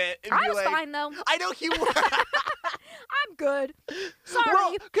minute and I be was like, fine though. I know you were. I'm good. Sorry.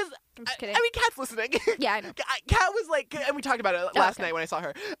 Well, because I'm just kidding. I mean, Kat's listening. Yeah, I know. Kat was like, and we talked about it last okay. night when I saw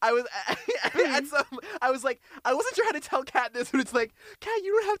her. I was at some. I was like, I wasn't sure how to tell Kat this, but it's like, Kat,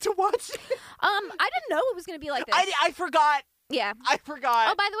 you don't have to watch it. I didn't know it was gonna be like this. I forgot. Yeah. I forgot.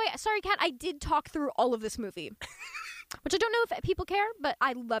 Oh, by the way, sorry, Kat. I did talk through all of this movie, which I don't know if people care, but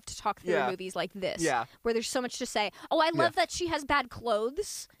I love to talk through Yeah. movies like this, Yeah. where there's so much to say. Oh, I love that she has bad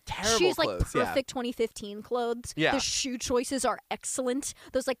clothes. Terrible She's clothes, like perfect 2015 clothes. Yeah. The shoe choices are excellent.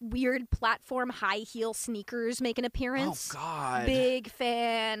 Those like weird platform high heel sneakers make an Oh appearance. God. Big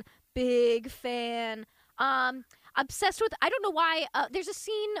fan. Big fan. Obsessed with. I don't know why. There's a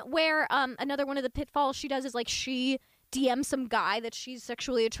scene where another one of the pitfalls she does is like she DMs some guy that she's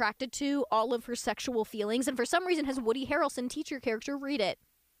sexually attracted to, all of her sexual feelings, and for some reason has Woody Harrelson teach your character read it.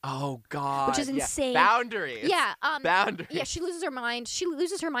 Oh God. Which is yeah. insane. Boundaries. Yeah. Boundaries. Yeah, she loses her mind. She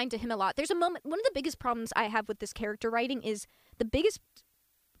loses her mind to him a lot. There's a moment. One of the biggest problems I have with this character writing is the biggest,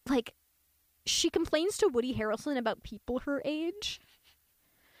 like, she complains to Woody Harrelson about people her age.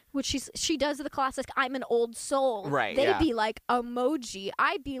 Which she does the classic "I'm an old soul." Right, They'd yeah. be like emoji.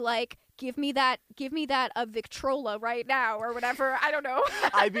 I'd be like, give me that Victrola right now or whatever. I don't know.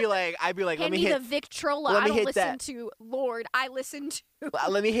 I'd be like, Hand let me me hit. the Victrola. let I me don't hit listen that. to Lord. I listen to.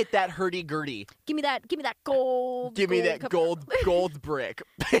 Let me hit that hurdy-gurdy. Give me that gold. Give me that cup- gold brick.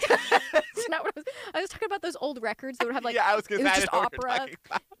 That's not what I was talking about those old records that would have like yeah, I was gonna it was say, I just know what you're opera. talking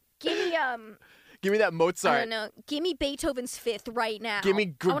about. Give me Give me that I Mozart. don't know. Give me Beethoven's Fifth right now. Give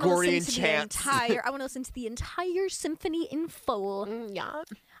me I wanna Gregorian listen to the chants. I want to listen to the entire symphony in full. Yeah.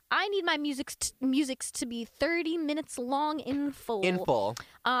 I need my musics to be 30 minutes long in full. In full.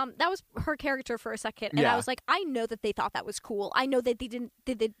 That was her character for a second, and Yeah. I was like, I know that they thought that was cool. I know that they didn't.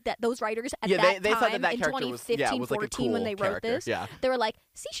 That those writers at Yeah, that they time thought that in character was 2015, was like a 14 cool when they wrote character. this, Yeah. they were like,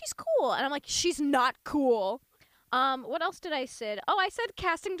 "See, she's cool," and I'm like, "She's not cool." What else did I say? Oh, I said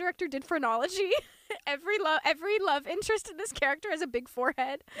casting director did phrenology. every love interest in this character has a big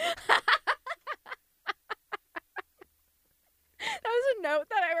forehead. That was a note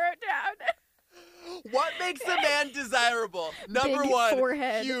that I wrote down. What makes a man desirable? Number Big one,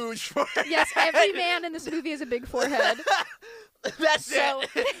 forehead. huge forehead. Yes, every man in this movie has a big forehead. That's So,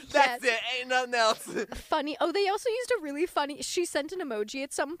 it. That's yes. it. Ain't nothing else. Funny. Oh, they also used a really funny. She sent an emoji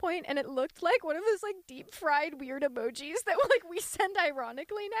at some point, and it looked like one of those like deep fried weird emojis that like we send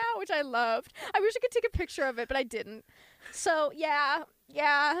ironically now, which I loved. I wish I could take a picture of it, but I didn't. So yeah.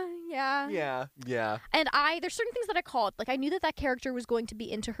 Yeah. And there's certain things that I called. Like I knew that character was going to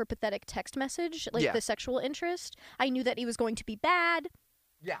be into her pathetic text message, like Yeah. the sexual interest. I knew that he was going to be bad.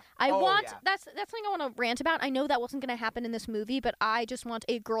 Yeah. That's something I want to rant about. I know that wasn't going to happen in this movie, but I just want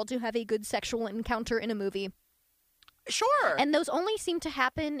a girl to have a good sexual encounter in a movie. Sure. And those only seem to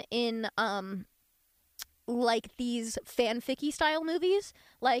happen in like these fanficky style movies,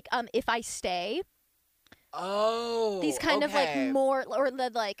 like If I Stay. These kind of like more or the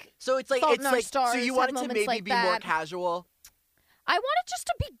like. So it's like Fault in Our Stars so you have want it to moments maybe like be more that. casual. I want it just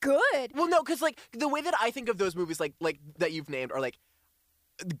to be good. Well, no, because like the way that I think of those movies, like that you've named, are like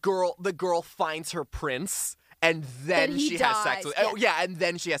the girl finds her prince. And then he she has sex dies, with yeah. Oh yeah, and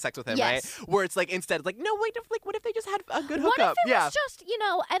then she has sex with him, Yes. right? Where it's like instead it's like, no, wait, what if they just had a good What hookup? if it was just,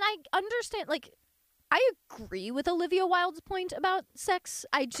 and I understand, like, I agree with Olivia Wilde's point about sex.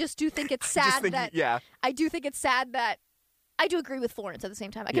 I just do think it's sad Just think, that yeah. I do think it's sad that I do agree with Florence at the same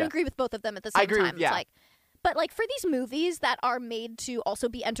time. I can Yeah. agree with both of them at the I same agree time. with- yeah. It's like, but like for these movies that are made to also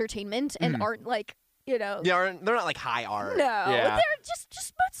be entertainment and aren't like, Yeah, they're not like high art. no, Yeah. they're just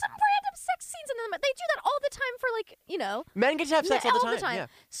put some random sex scenes in them. They do that all the time for like, Men get to have sex all the time. Yeah.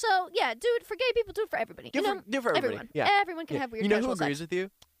 So yeah, do it for gay people, do it for everybody. Do it for everybody. Everyone. Yeah. Everyone can Yeah. have weird You know who casual agrees sex. with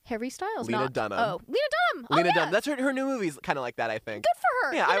you? Harry Styles, Lena not. Dunham. Oh, Lena Dunham. Lena oh, yeah. Dunham. That's her new movie's kind of like that, I think. Good for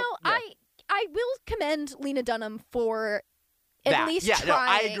her. Yeah, I will commend Lena Dunham for at That. least Yeah, no,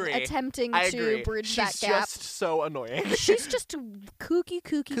 I trying, agree. attempting I to agree. bridge She's that gap. just so annoying. She's just kooky.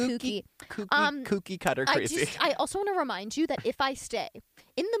 Cookie cutter crazy. I also want to remind you that If I Stay,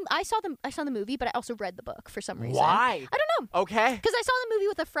 I saw the movie, but I also read the book for some reason. Why? I don't know. Okay. Because I saw the movie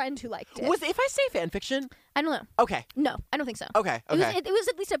with a friend who liked it. Was If I Say fan fiction? I don't know. Okay. No, I don't think so. Okay. Okay. It was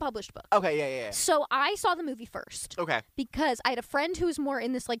at least a published book. Okay. Yeah. So I saw the movie first. Okay. Because I had a friend who was more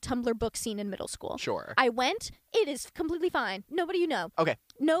in this like Tumblr book scene in middle school. Sure. I went. It is completely fine. Nobody you know. Okay.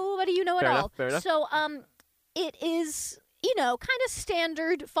 Nobody you know Fair at enough, all. fair enough. So it is kind of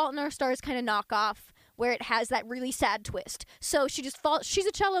standard Fault in Our Stars kind of knockoff where it has that really sad twist. So she just falls. She's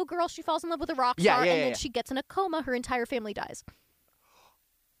a cello girl. She falls in love with a rock star, and then she gets in a coma. Her entire family dies.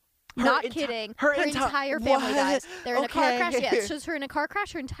 Not kidding. Her entire family dies. They're in a car crash. Yeah, it shows her in a car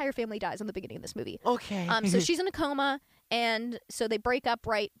crash. Her entire family dies in the beginning of this movie. Okay. So she's in a coma, and so they break up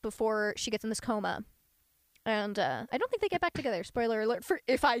right before she gets in this coma. And I don't think they get back together. Spoiler alert for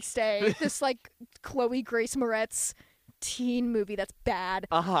If I Stay. This like Chloe Grace Moretz teen movie that's bad.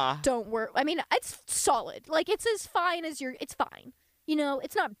 Don't worry. I mean, it's solid. Like it's as fine as it's fine.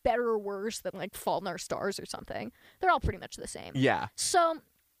 It's not better or worse than like Fault in Our Stars or something. They're all pretty much the same. Yeah. So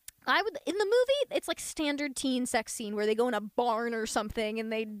in the movie, it's like standard teen sex scene where they go in a barn or something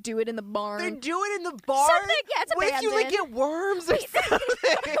and they do it in the barn. They do it in the barn? Something, yeah, it's What if you like abandoned. get worms or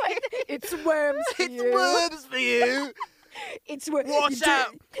something? It's worms for It's you. worms for you. It's worms. Watch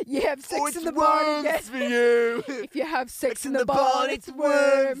out. You have sex Oh, it's in the barn. worms Yes. for you. If you have sex in in the barn, it's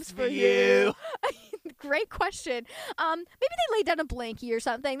worms for you. Great question. Maybe they laid down a blankie or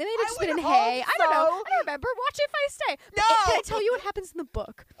something. They may have just been in would hay. hope I don't know. so. I don't remember. Watch If I Stay. No! Can I tell you what happens in the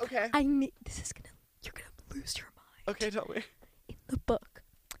book? Okay. You're gonna lose your mind. Okay, tell me. In the book,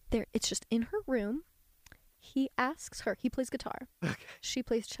 it's just in her room. He asks her. He plays guitar. Okay. She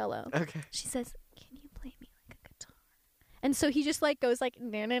plays cello. Okay. She says, "Can you play me like a guitar?" And so he just like goes like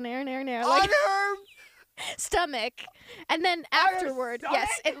no On like her. stomach, and then afterward, yes,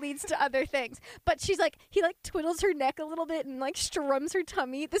 it leads to other things. But she's like, he like twiddles her neck a little bit and like strums her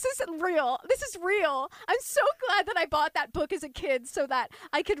tummy. This is real. This is real. I'm so glad that I bought that book as a kid so that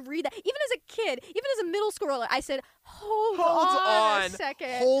I could read that. Even as a kid, even as a middle schooler, I said, hold on a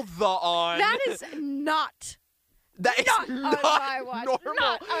second. Hold the on. That is not. That is Not on my watch. normal.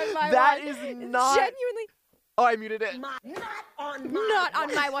 Not on my That watch. is not. Genuinely Oh, I muted it. Not on not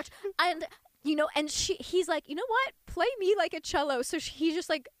on my watch. And and he's like, you know what? Play me like a cello. So he just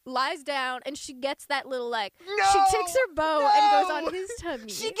like lies down and she gets that little like she takes her bow and goes on his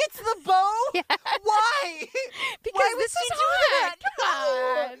tummy. She gets the bow? Yeah. Why? Because Why would this she is do hard. that? Come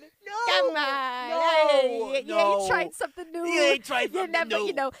on. No. Come on. No. Hey, you ain't tried something new. You ain't tried You something never,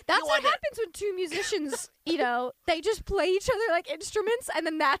 new. that's You what wanna- happens when two musicians, they just play each other like instruments and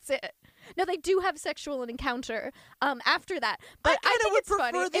then that's it. No, they do have sexual after that. But I kinda think would it's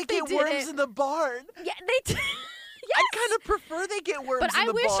funny prefer they if they get did worms it. in the barn. Yeah, they yes. I kind of prefer they get worms But in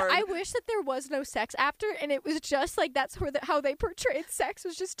the barn. I wish that there was no sex after, and it was just like that's how they portrayed sex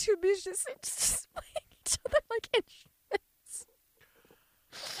was just two musicians just playing each other like instruments.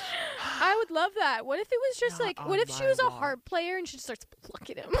 I would love that. What if it was just Not like, on what if she my was a watch. harp player and she just starts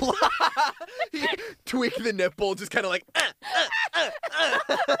plucking him? Tweak the nipple, just kind of like. Oh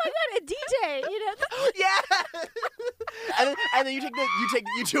my god, a DJ, you know? Yeah. and then you do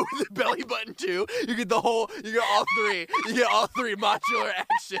the belly button too. You get all three. You get all three modular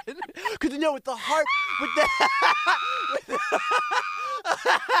action. Cause with the harp, with the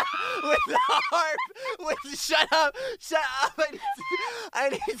harp, shut up. I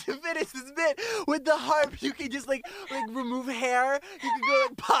need to finish this bit. With the harp, you can just like remove hair. You can go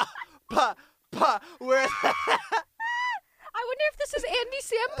like pa pa pa. Whereas I wonder if this is Andy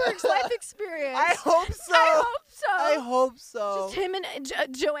Samberg's life experience. I hope so. I hope so. Just him and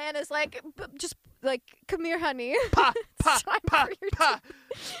Joanna's like, just like, come here, honey. Pa, pa, It's time pa, for your pa.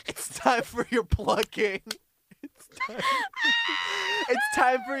 It's time for your plucking. It's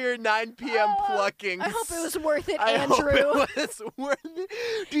time for your 9 p.m. plucking. I hope it was worth it, I Andrew. hope it was worth it.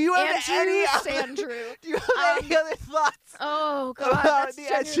 Do you have Andrew any Sandrew. Do you have any other thoughts Oh god, about that's the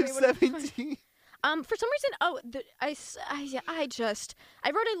Edge of genuinely what I'm- 17? For some reason, I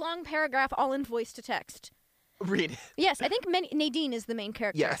wrote a long paragraph all in voice to text. Read it. Yes, I think Nadine is the main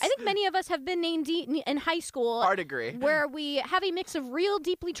character. Yes. I think many of us have been Nadine in high school. Hard agree. Where we have a mix of real,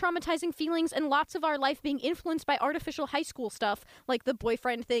 deeply traumatizing feelings and lots of our life being influenced by artificial high school stuff, like the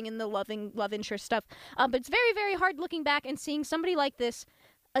boyfriend thing and the love interest stuff. But it's very, very hard looking back and seeing somebody like this.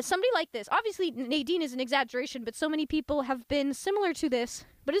 Obviously, Nadine is an exaggeration, but so many people have been similar to this.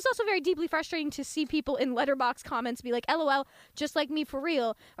 But it's also very deeply frustrating to see people in letterbox comments be like, LOL, just like me for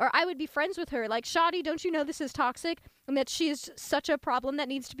real. Or I would be friends with her. Like, Shoddy, don't you know this is toxic? And that she is such a problem that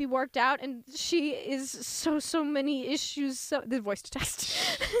needs to be worked out. And she is so many issues. The voice to text.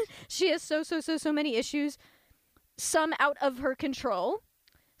 She has so many issues. Some out of her control.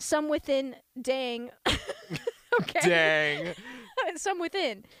 Some within. Dang. Okay. Dang. Some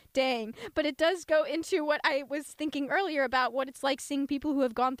within. Dang. But it does go into what I was thinking earlier about what it's like seeing people who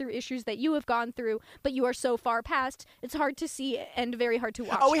have gone through issues that you have gone through, but you are so far past. It's hard to see and very hard to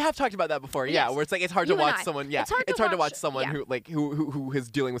watch. Oh, we have talked about that before. Yeah, Yes. where it's like it's hard You to and watch I. someone. Yeah, It's hard to watch- watch someone yeah. who is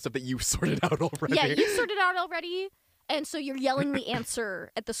dealing with stuff that you've sorted out already. Yeah, you sorted out already. And so you're yelling the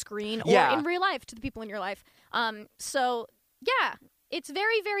answer at the screen or Yeah. in real life to the people in your life. So, yeah. It's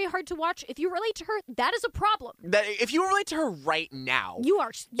very, very hard to watch. If you relate to her, that is a problem. That if you relate to her right now, You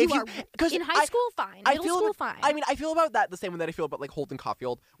are 'cause in high school, fine. Middle feel school, about, fine. I mean, I feel about that the same way that I feel about like Holden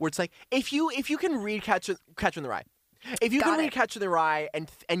Caulfield, where it's like if you can read Catch in the Rye, if you Got can it. read Catch in the Rye and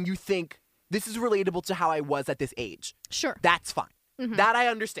you think this is relatable to how I was at this age, Sure. that's fine. That I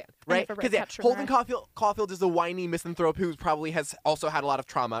understand, I right? never read Because Catcher in the Holden Rye. Caulfield is a whiny misanthrope who probably has also had a lot of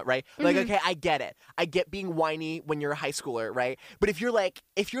trauma, right? Like, okay, I get it. I get being whiny when you're a high schooler, right? But if you're like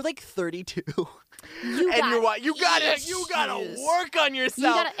 32, You and got you gotta issues. work on You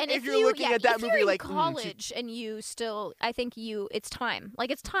yourself. gotta, and if you're looking at that if movie you're in like college and you still, I think it's time. Like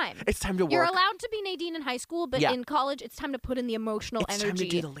it's time. it's time to work. You're allowed to be Nadine in high school, but Yeah. in college, it's time to put in the emotional It's energy. time to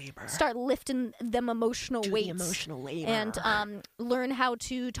do the labor. Start lifting them emotional Do weights. the emotional labor. And learn how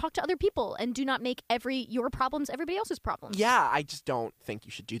to talk to other people and do not make your problems everybody else's problems. yeah, I just don't think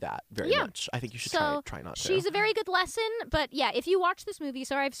you should do that very Yeah. much. I think you should So try not to. she's a very good lesson, but yeah, if you watch this movie,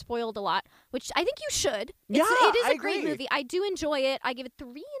 sorry I've spoiled a lot, which I think you should. Yeah, it is I a great agree. movie. I do enjoy it. I give it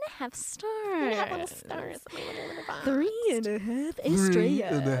 3.5 stars. 3.5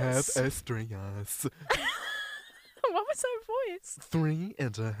 estrellas. estrellas. What was that voice?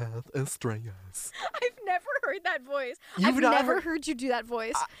 3.5 estrellas. I've never heard that voice. You've I've not never heard- heard you do that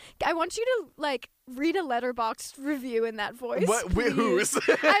voice. I want you to read a Letterboxd review in that voice. What? please. Whose?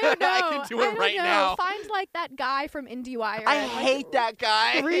 I don't know. I can do I it don't right know. now. Find that guy from IndieWire. I and, hate that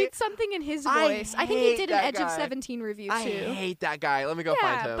guy. Read something in his I voice. I think he hate did an that Edge of guy. 17 review too. I hate that guy. Let me go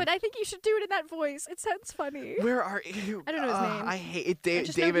find Yeah, him. but I think you should do it in that voice. It sounds funny. Where are you? I don't know his name. I hate it. I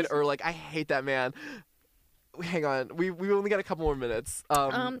just know David he's- Ehrlich. I hate that man. Hang on. We only got a couple more minutes. Yeah,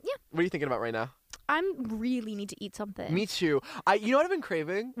 What are you thinking about right now? I'm really need to eat something. Me too. You know what I've been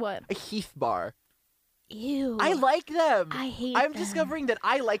craving? What? A Heath bar. Ew. I like them. I hate I'm them. discovering that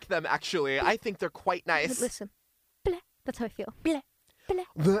I like them actually. I think they're quite nice. Listen. Blah. That's how I feel. Blah. Blah.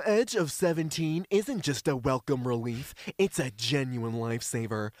 The Edge of 17 isn't just a welcome relief, it's a genuine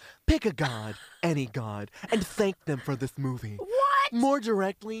lifesaver. Pick a god, any god, and thank them for this movie. What? More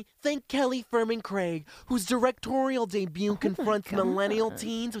directly, thank Kelly Furman Craig, whose directorial debut confronts millennial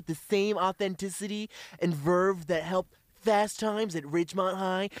teens with the same authenticity and verve that helped Fast Times at Ridgemont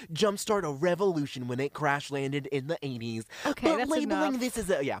High jumpstart a revolution when it crash landed in the 80s. Okay, but that's labeling enough. this as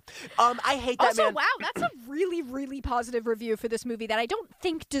a I hate that, Also, man. wow, that's a really, really positive review for this movie that I don't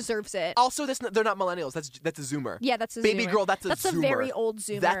think deserves it. Also, they're not millennials. That's a Zoomer. Yeah, that's a Baby Zoomer. girl, that's a That's Zoomer. a very old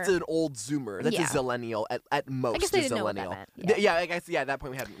Zoomer. That's an old Zoomer. That's Yeah. a Zillennial at most. I guess they a didn't know what that Zillennial. meant. Yeah. I guess at that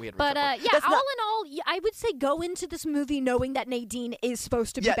point we had But reached that point. yeah, That's all not- in all, I would say go into this movie knowing that Nadine is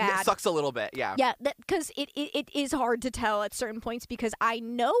supposed to be yeah, bad. it sucks a little bit. Yeah. Yeah, because it is hard to tell at certain points because I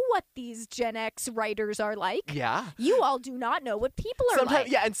know what these Gen X writers are like. Yeah. You all do not know what people are Sometimes,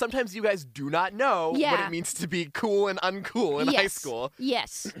 like. yeah, and sometimes you guys do not know what Yeah. it means to be cool and uncool in high Yes. school.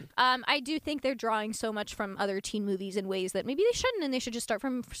 Yes. I do think they're drawing so much from other teen movies in ways that maybe they shouldn't, and they should just start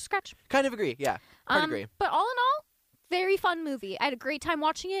from scratch. Kind of agree. Yeah. Hard agree. But all in all, very fun movie. I had a great time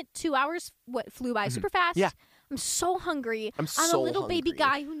watching it. 2 hours flew by super fast. Mm-hmm. Yeah. I'm so hungry. I'm a so little baby hungry.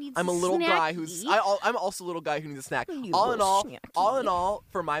 guy who needs I'm a little guy who's snacky. I'm also a little guy who needs a snack. You All in little snacky. all,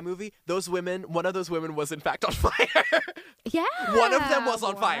 for my movie, one of those women was in fact on fire. Yeah. One of them was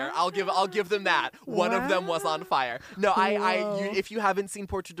on fire. I'll give them that. One of them was on fire. No, Whoa. if you haven't seen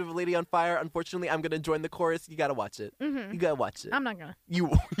Portrait of a Lady on Fire, unfortunately, I'm gonna join the chorus. You gotta watch it. Mhm. You gotta watch it. I'm not gonna. You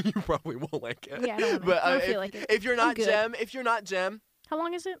probably won't like it. Yeah, I don't wanna. But I don't if, feel like it. if you're not good. Gem, How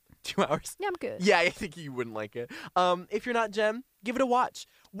long is it? 2 hours. Yeah, I'm good. Yeah, I think you wouldn't like it. If you're not Gem, give it a watch.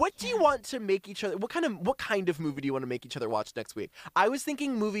 What do you want to make each other? What kind of movie do you want to make each other watch next week? I was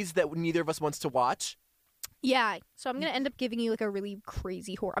thinking movies that neither of us wants to watch. Yeah. So I'm gonna end up giving you like a really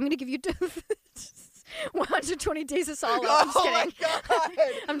crazy horror. I'm gonna give you 120 Days of Solo. I'm just Oh my kidding. god!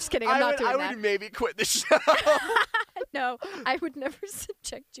 I'm just kidding. I'm not doing I that. would maybe quit the show. No, I would never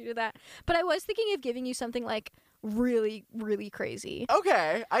subject you to that. But I was thinking of giving you something like really, really crazy.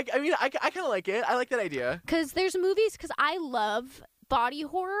 Okay, I mean, I kind of like it. I like that idea. Because there's movies, because I love body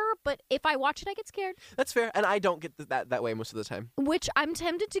horror, but if I watch it, I get scared. That's fair, and I don't get that way most of the time. Which I'm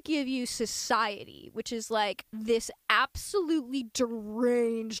tempted to give you Society, which is like this absolutely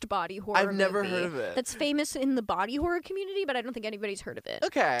deranged body horror I've never movie heard of it. That's famous in the body horror community, but I don't think anybody's heard of it.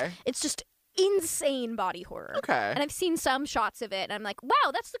 Okay. It's just insane body horror. Okay. And I've seen some shots of it, and I'm like,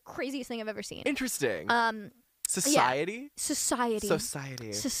 wow, that's the craziest thing I've ever seen. Interesting. Society. Society.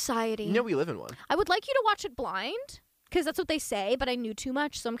 Society. You know we live in one. I would like you to watch it blind. Because that's what they say, but I knew too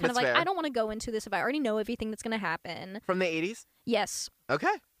much, so I'm kind of That's like, fair. I don't want to go into this if I already know everything that's going to happen. From the 80s? Yes. Okay.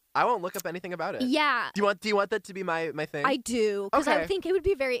 I won't look up anything about it. Yeah, Do you want that to be my thing? I do. Because I Okay. think it would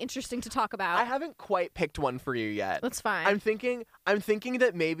be very interesting to talk about. I haven't quite picked one for you yet. That's fine. I'm thinking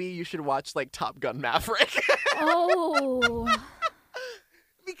that maybe you should watch like Top Gun Maverick. Oh.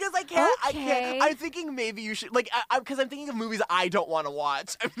 Because I can't. Okay. I'm thinking maybe you should because I'm thinking of movies I don't want to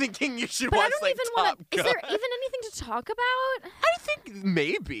watch. I'm thinking you should But watch I don't like even Top want to. Is Gun. there even anything to talk about? I think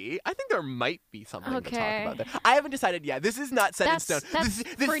maybe. I think there might be something to talk Okay. about there. I haven't decided yet. This is not set in stone. That's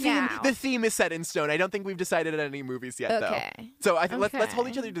the for theme now. the theme is set in stone. I don't think we've decided on any movies yet Okay. though. So I think let's hold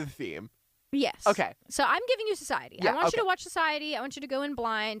Okay. each other to the theme. Yes. Okay. So I'm giving you Society. Yeah, I want okay. you to watch Society. I want you to go in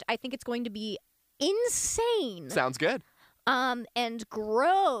blind. I think it's going to be insane. Sounds good. And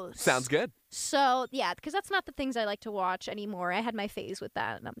gross. Sounds good. So yeah, because that's not the things I like to watch anymore. I had my phase with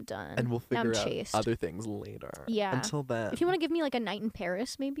that, and I'm done. And we'll I'm figure out chased. other things later. Yeah. Until then. If you want to give me like a night in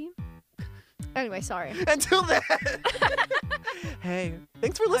Paris, maybe. Anyway, sorry. Until then. Hey,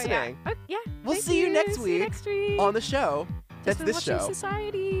 thanks for listening. Oh, yeah. We'll Thank see you next See you week next week. on the show. That's Just been this watching show.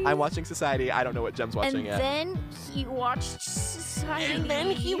 Society. I'm watching Society. I don't know what Jem's watching And yet. then he watched Society. And then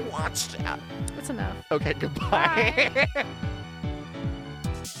he watched it. That's enough. Okay, goodbye. Bye.